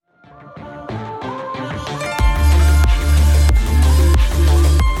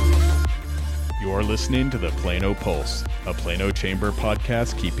You're listening to the Plano Pulse, a Plano Chamber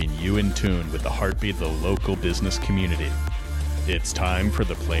podcast keeping you in tune with the heartbeat of the local business community. It's time for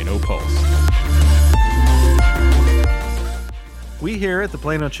the Plano Pulse. We here at the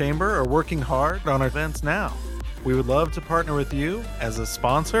Plano Chamber are working hard on our events now. We would love to partner with you as a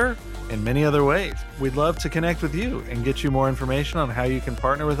sponsor in many other ways. We'd love to connect with you and get you more information on how you can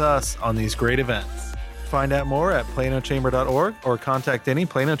partner with us on these great events. Find out more at planochamber.org or contact any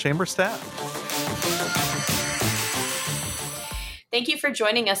Plano Chamber staff. Thank you for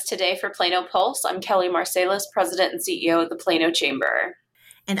joining us today for Plano Pulse. I'm Kelly Marsalis, President and CEO of the Plano Chamber.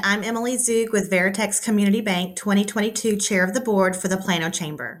 And I'm Emily Zug with Veritex Community Bank 2022 Chair of the Board for the Plano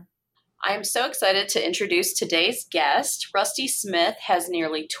Chamber. I am so excited to introduce today's guest. Rusty Smith has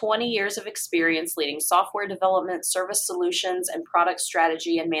nearly 20 years of experience leading software development, service solutions, and product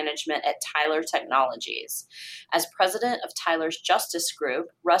strategy and management at Tyler Technologies. As president of Tyler's Justice Group,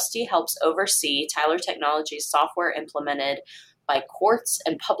 Rusty helps oversee Tyler Technologies software implemented by courts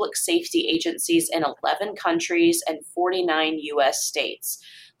and public safety agencies in 11 countries and 49 U.S. states,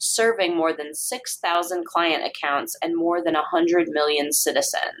 serving more than 6,000 client accounts and more than 100 million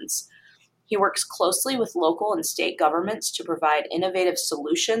citizens. He works closely with local and state governments to provide innovative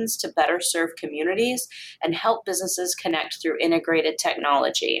solutions to better serve communities and help businesses connect through integrated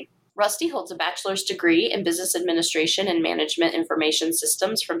technology. Rusty holds a bachelor's degree in business administration and management information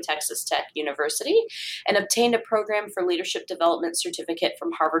systems from Texas Tech University and obtained a program for leadership development certificate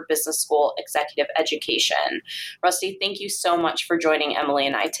from Harvard Business School Executive Education. Rusty, thank you so much for joining Emily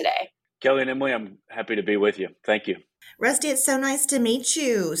and I today. Kelly and Emily, I'm happy to be with you. Thank you. Rusty, it's so nice to meet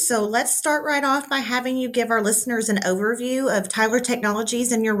you. So let's start right off by having you give our listeners an overview of Tyler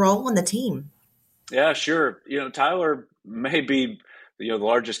Technologies and your role on the team. Yeah, sure. Tyler may be the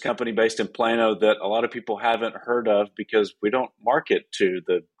largest company based in Plano that a lot of people haven't heard of because we don't market to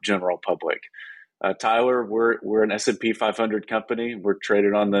the general public. Tyler, we're an S&P 500 company. We're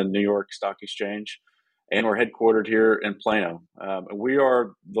traded on the New York Stock Exchange, and we're headquartered here in Plano. We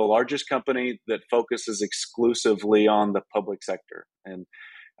are the largest company that focuses exclusively on the public sector. And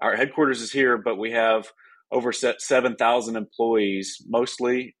our headquarters is here, but we have over 7,000 employees,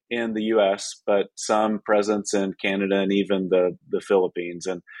 mostly in the U.S., but some presence in Canada and even the Philippines.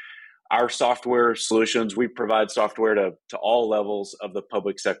 And our software solutions, we provide software to all levels of the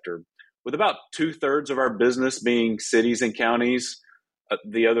public sector, with about 2/3 of our business being cities and counties,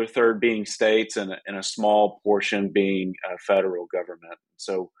 the other third being states, and a small portion being federal government.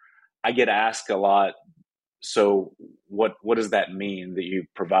 So I get asked a lot, so what does that mean that you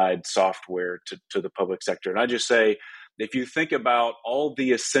provide software to the public sector? And I just say, if you think about all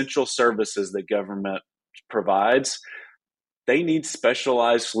the essential services that government provides, they need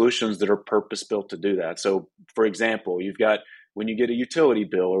specialized solutions that are purpose-built to do that. So for example, you've got when you get a utility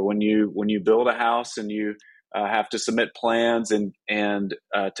bill, or when you build a house and you have to submit plans and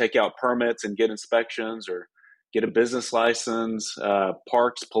take out permits and get inspections, or get a business license,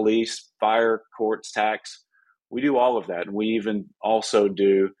 parks, police, fire, courts, tax. We do all of that. And we even also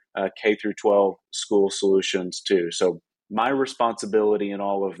do K through 12 school solutions too. So my responsibility in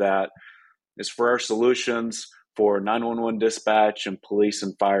all of that is for our solutions for 911 dispatch and police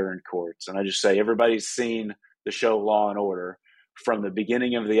and fire and courts. And I just say, everybody's seen the show Law and Order. From the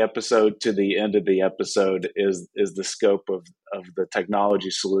beginning of the episode to the end of the episode is the scope of the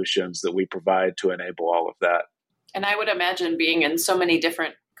technology solutions that we provide to enable all of that. And I would imagine, being in so many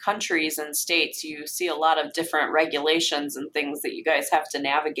different countries and states, you see a lot of different regulations and things that you guys have to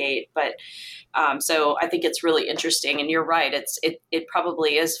navigate. But so I think it's really interesting. And you're right, it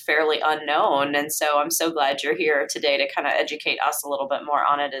probably is fairly unknown. And so I'm so glad you're here today to kind of educate us a little bit more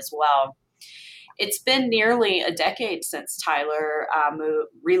on it as well. It's been nearly a decade since Tyler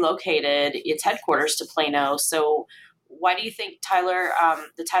relocated its headquarters to Plano. So why do you think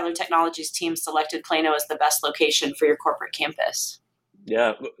the Tyler Technologies team selected Plano as the best location for your corporate campus?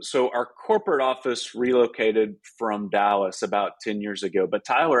 Yeah, so our corporate office relocated from Dallas about 10 years ago, but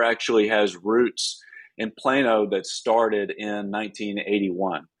Tyler actually has roots in Plano that started in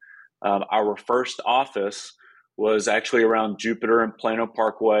 1981. Our first office was actually around Jupiter and Plano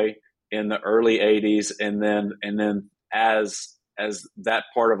Parkway in the early 80s, and then as that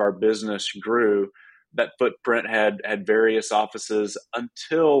part of our business grew, that footprint had various offices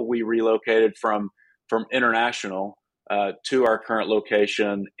until we relocated from International to our current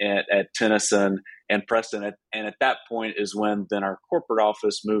location at Tennyson and Preston. And at that point is when then our corporate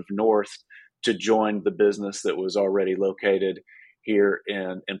office moved north to join the business that was already located here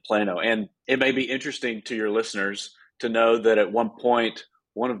in Plano. And it may be interesting to your listeners to know that at one point,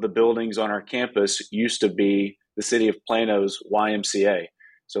 one of the buildings on our campus used to be the city of Plano's YMCA.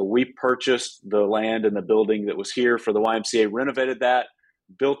 So we purchased the land and the building that was here for the YMCA, renovated that,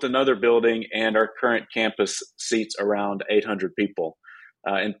 built another building, and our current campus seats around 800 people.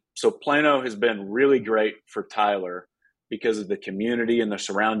 And so Plano has been really great for Tyler because of the community and the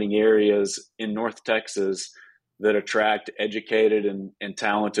surrounding areas in North Texas that attract educated and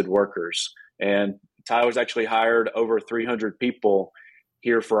talented workers. And Tyler's actually hired over 300 people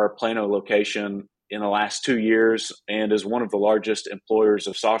here for our Plano location in the last 2 years and is one of the largest employers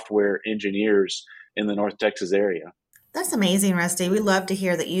of software engineers in the North Texas area. That's amazing, Rusty. We love to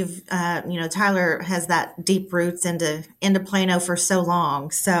hear that you've, Tyler has that deep roots into Plano for so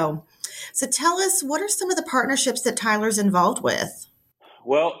long. So tell us, what are some of the partnerships that Tyler's involved with?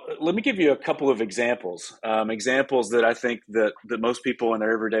 Well, let me give you a couple of examples that I think that most people in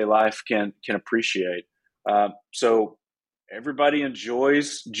their everyday life can appreciate. So everybody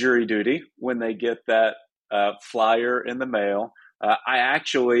enjoys jury duty when they get that flyer in the mail. I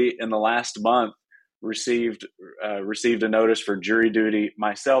actually, in the last month, received a notice for jury duty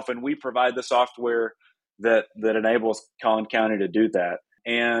myself, and we provide the software that enables Collin County to do that.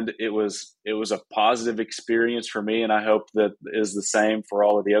 And it was a positive experience for me, and I hope that is the same for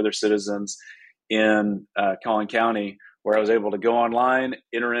all of the other citizens in Collin County, where I was able to go online,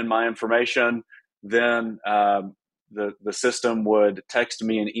 enter in my information, then the system would text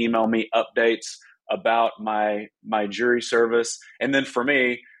me and email me updates about my jury service, and then for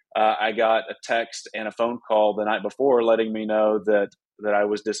me, I got a text and a phone call the night before letting me know that I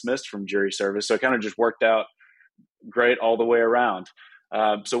was dismissed from jury service. So it kind of just worked out great all the way around.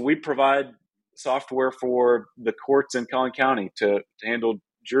 So we provide software for the courts in Collin County to handle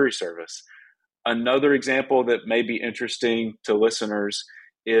jury service. Another example that may be interesting to listeners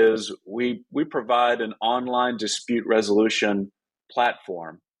is we provide an online dispute resolution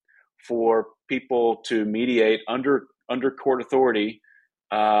platform for people to mediate under court authority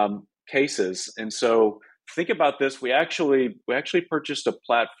cases. And so think about this. We actually purchased a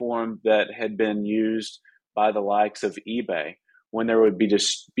platform that had been used by the likes of eBay when there would be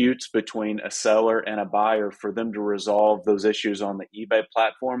disputes between a seller and a buyer for them to resolve those issues on the eBay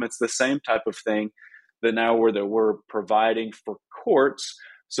platform. It's the same type of thing that now we're providing for courts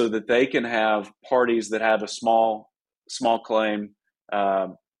so that they can have parties that have a small claim,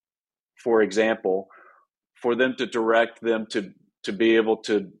 for example, for them to direct them to be able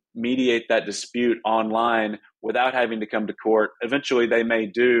to mediate that dispute online without having to come to court. Eventually they may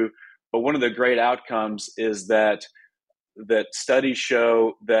do, but one of the great outcomes is that studies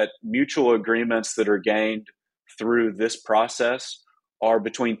show that mutual agreements that are gained through this process are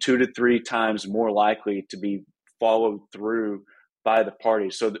between 2 to 3 times more likely to be followed through by the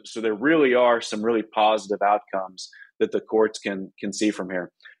parties. So there really are some really positive outcomes that the courts can see from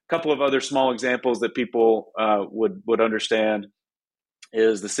here. A couple of other small examples that people would understand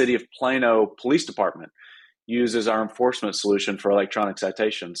is the City of Plano Police Department uses our enforcement solution for electronic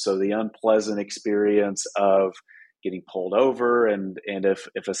citations. So the unpleasant experience of getting pulled over and if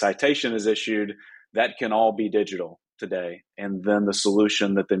a citation is issued, that can all be digital today. And then the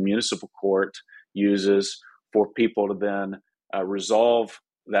solution that the municipal court uses for people to then resolve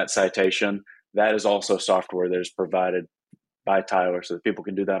that citation, that is also software that is provided by Tyler so that people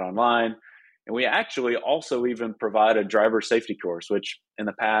can do that online. And we actually also even provide a driver safety course, which in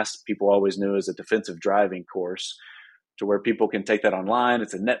the past people always knew as a defensive driving course, to where people can take that online.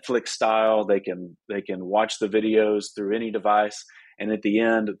 It's a Netflix style. They can watch the videos through any device. And at the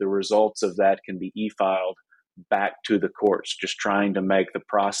end, the results of that can be e-filed back to the courts, just trying to make the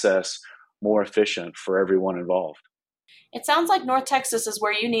process more efficient for everyone involved. It sounds like North Texas is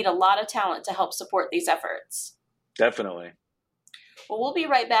where you need a lot of talent to help support these efforts. Definitely. Well, we'll be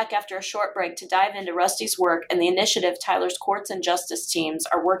right back after a short break to dive into Rusty's work and the initiative Tyler's courts and justice teams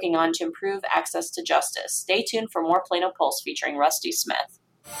are working on to improve access to justice. Stay tuned for more Plano Pulse featuring Rusty Smith.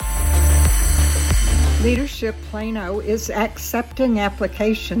 Leadership Plano is accepting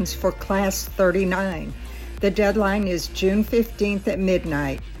applications for Class 39. The deadline is June 15th at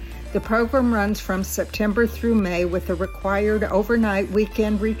midnight. The program runs from September through May with a required overnight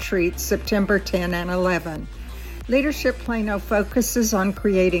weekend retreat September 10 and 11. Leadership Plano focuses on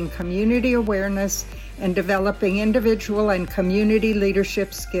creating community awareness and developing individual and community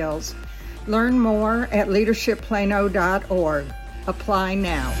leadership skills. Learn more at leadershipplano.org. Apply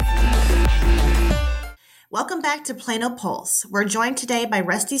now. Welcome back to Plano Pulse. We're joined today by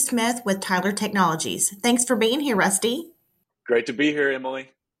Rusty Smith with Tyler Technologies. Thanks for being here, Rusty. Great to be here, Emily.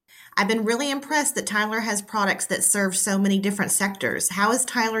 I've been really impressed that Tyler has products that serve so many different sectors. How is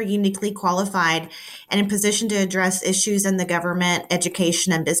Tyler uniquely qualified and in position to address issues in the government,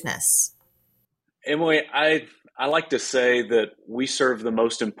 education, and business? Emily, I I like to say that we serve the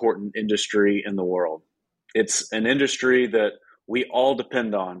most important industry in the world. It's an industry that we all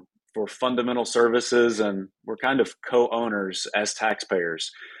depend on for fundamental services, and we're kind of co-owners as taxpayers.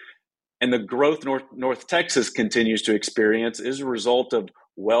 And the growth North Texas continues to experience is a result of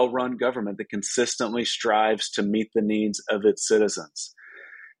well-run government that consistently strives to meet the needs of its citizens.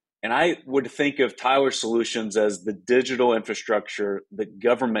 And I would think of Tyler Solutions as the digital infrastructure that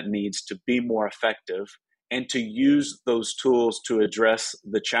government needs to be more effective and to use those tools to address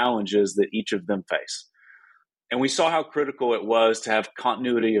the challenges that each of them face. And we saw how critical it was to have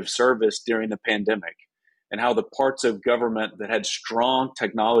continuity of service during the pandemic, and how the parts of government that had strong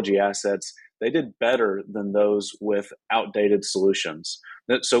technology assets, they did better than those with outdated solutions.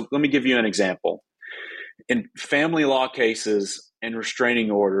 So let me give you an example. In family law cases and restraining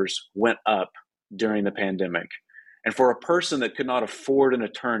orders went up during the pandemic. And for a person that could not afford an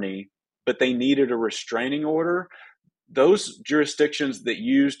attorney, but they needed a restraining order, those jurisdictions that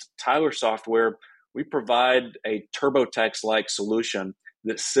used Tyler software, we provide a TurboTax-like solution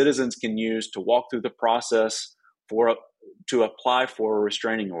that citizens can use to walk through the process to apply for a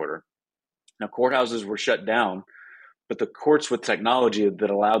restraining order. Now, courthouses were shut down, but the courts with technology that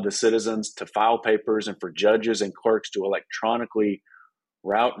allowed the citizens to file papers and for judges and clerks to electronically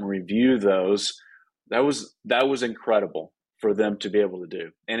route and review those, that was incredible for them to be able to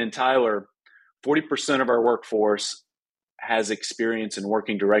do. And in Tyler, 40% of our workforce has experience in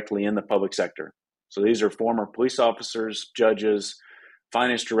working directly in the public sector. So these are former police officers, judges,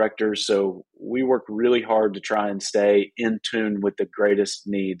 finance directors. So we work really hard to try and stay in tune with the greatest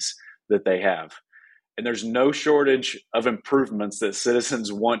needs that they have. And there's no shortage of improvements that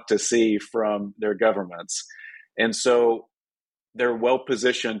citizens want to see from their governments. And so they're well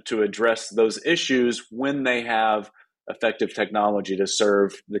positioned to address those issues when they have effective technology to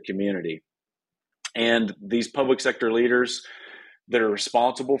serve the community. And these public sector leaders that are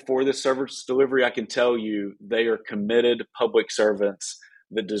responsible for this service delivery, I can tell you they are committed public servants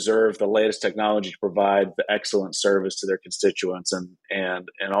that deserve the latest technology to provide the excellent service to their constituents. And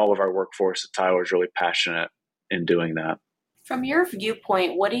all of our workforce at Tyler is really passionate in doing that. From your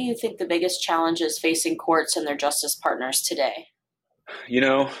viewpoint, what do you think the biggest challenges facing courts and their justice partners today? You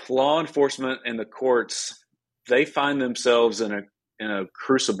know, law enforcement and the courts, they find themselves in a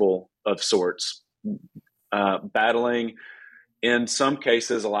crucible of sorts, battling, in some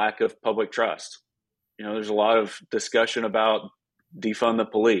cases, a lack of public trust. You know, there's a lot of discussion about defund the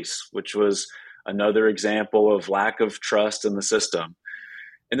police, which was another example of lack of trust in the system.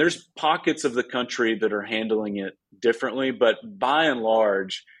 And there's pockets of the country that are handling it differently, but by and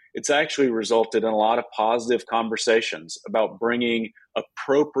large, it's actually resulted in a lot of positive conversations about bringing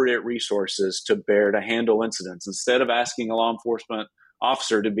appropriate resources to bear to handle incidents. Instead of asking a law enforcement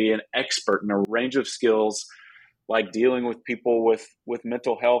officer to be an expert in a range of skills like dealing with people with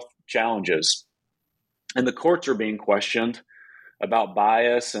mental health challenges. And the courts are being questioned about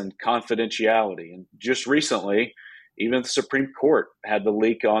bias and confidentiality. And just recently, even the Supreme Court had the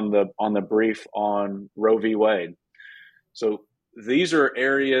leak on the brief on Roe v. Wade. So these are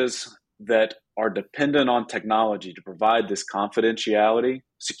areas that are dependent on technology to provide this confidentiality,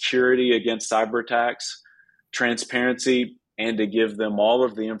 security against cyber attacks, transparency, and to give them all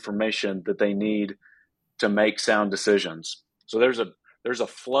of the information that they need to make sound decisions. So there's a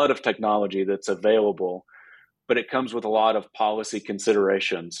flood of technology that's available, but it comes with a lot of policy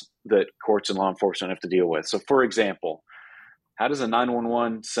considerations that courts and law enforcement have to deal with. So for example, how does a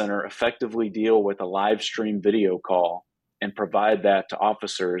 911 center effectively deal with a live stream video call and provide that to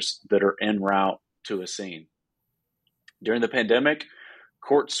officers that are en route to a scene? During the pandemic,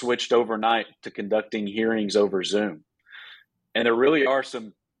 courts switched overnight to conducting hearings over Zoom. And there really are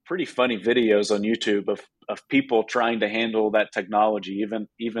some pretty funny videos on YouTube of people trying to handle that technology,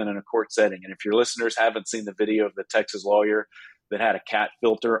 even in a court setting. And if your listeners haven't seen the video of the Texas lawyer that had a cat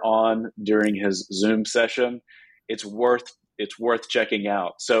filter on during his Zoom session, it's worth checking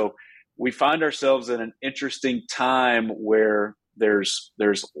out. So we find ourselves in an interesting time where there's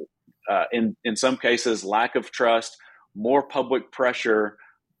in some cases lack of trust, more public pressure,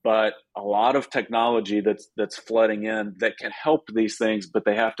 but a lot of technology that's flooding in that can help these things, but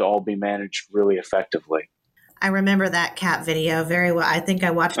they have to all be managed really effectively. I remember that cat video very well. I think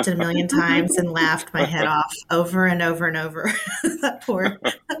I watched it a million times and laughed my head off over and over and over. that poor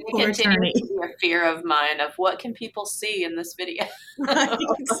attorney. To be a fear of mine of what can people see in this video.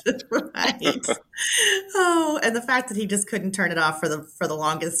 Right. Oh, and the fact that he just couldn't turn it off for the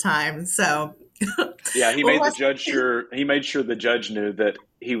longest time. So yeah, he made sure the judge knew that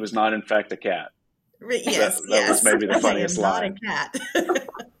he was not in fact a cat. Yes, that was maybe the funniest line. Not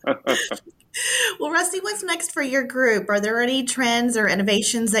a cat. Well, Well, Rusty, what's next for your group? Are there any trends or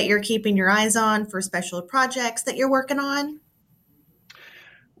innovations that you're keeping your eyes on for special projects that you're working on?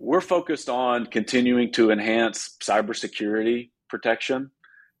 We're focused on continuing to enhance cybersecurity protection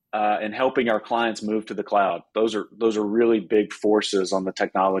and helping our clients move to the cloud. Those are really big forces on the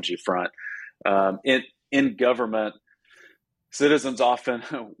technology front. In government, citizens often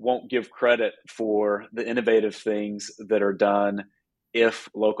won't give credit for the innovative things that are done if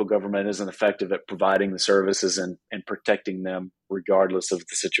local government isn't effective at providing the services and protecting them regardless of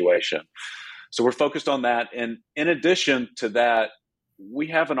the situation. So we're focused on that. And in addition to that, we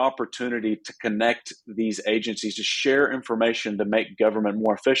have an opportunity to connect these agencies to share information to make government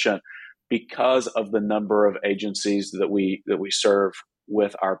more efficient because of the number of agencies that we serve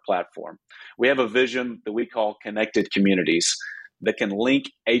with our platform. We have a vision that we call connected communities that can link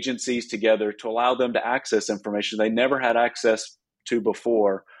agencies together to allow them to access information they never had access to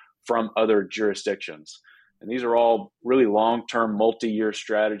before from other jurisdictions. And these are all really long-term, multi-year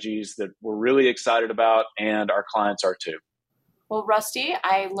strategies that we're really excited about, and our clients are too. Well, Rusty,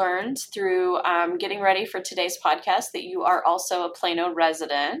 I learned through getting ready for today's podcast that you are also a Plano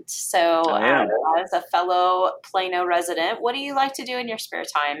resident. So as a fellow Plano resident, what do you like to do in your spare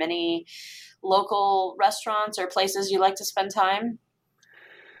time? Any local restaurants or places you like to spend time?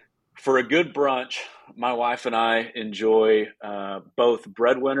 For a good brunch, my wife and I enjoy both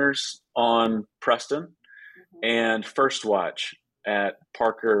Breadwinners on Preston and First Watch at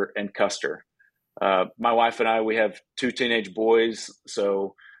Parker and Custer. My wife and I, we have 2 teenage boys,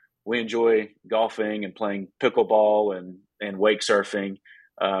 so we enjoy golfing and playing pickleball and wake surfing.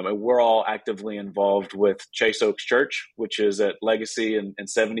 And we're all actively involved with Chase Oaks Church, which is at Legacy and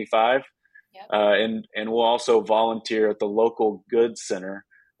 75. Yep. And we'll also volunteer at the local Goods Center.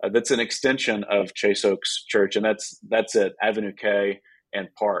 That's an extension of Chase Oaks Church, and that's at Avenue K and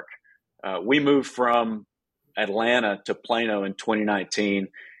Park. We moved from Atlanta to Plano in 2019.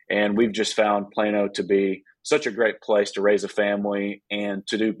 And we've just found Plano to be such a great place to raise a family and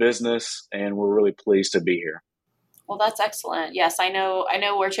to do business, and we're really pleased to be here. Well, that's excellent. Yes, I know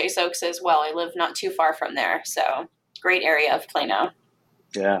where Chase Oaks is well. I live not too far from there, so great area of Plano.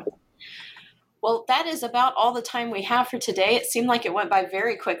 Yeah. Well, that is about all the time we have for today. It seemed like it went by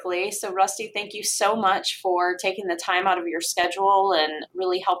very quickly. So, Rusty, thank you so much for taking the time out of your schedule and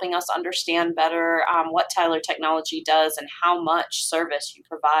really helping us understand better what Tyler Technology does and how much service you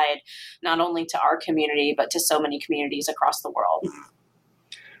provide, not only to our community, but to so many communities across the world.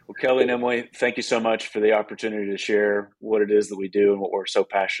 Well, Kelly and Emily, thank you so much for the opportunity to share what it is that we do and what we're so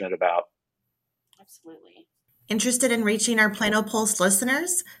passionate about. Absolutely. Interested in reaching our Plano Pulse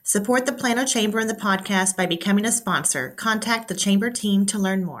listeners? Support the Plano Chamber and the podcast by becoming a sponsor. Contact the Chamber team to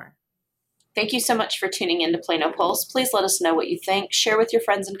learn more. Thank you so much for tuning in to Plano Pulse. Please let us know what you think, share with your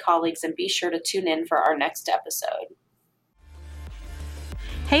friends and colleagues, and be sure to tune in for our next episode.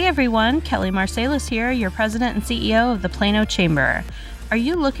 Hey everyone, Kelly Marsalis here, your president and CEO of the Plano Chamber. Are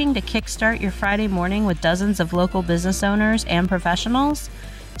you looking to kickstart your Friday morning with dozens of local business owners and professionals?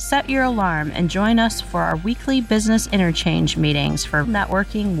 Set your alarm and join us for our weekly business interchange meetings for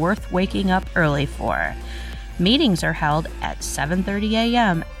networking worth waking up early for. Meetings are held at 7:30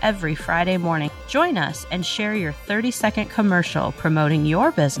 a.m. every Friday morning. Join us and share your 30-second commercial promoting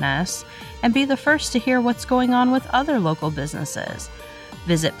your business and be the first to hear what's going on with other local businesses.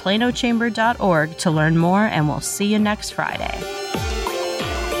 Visit planochamber.org to learn more, and we'll see you next Friday.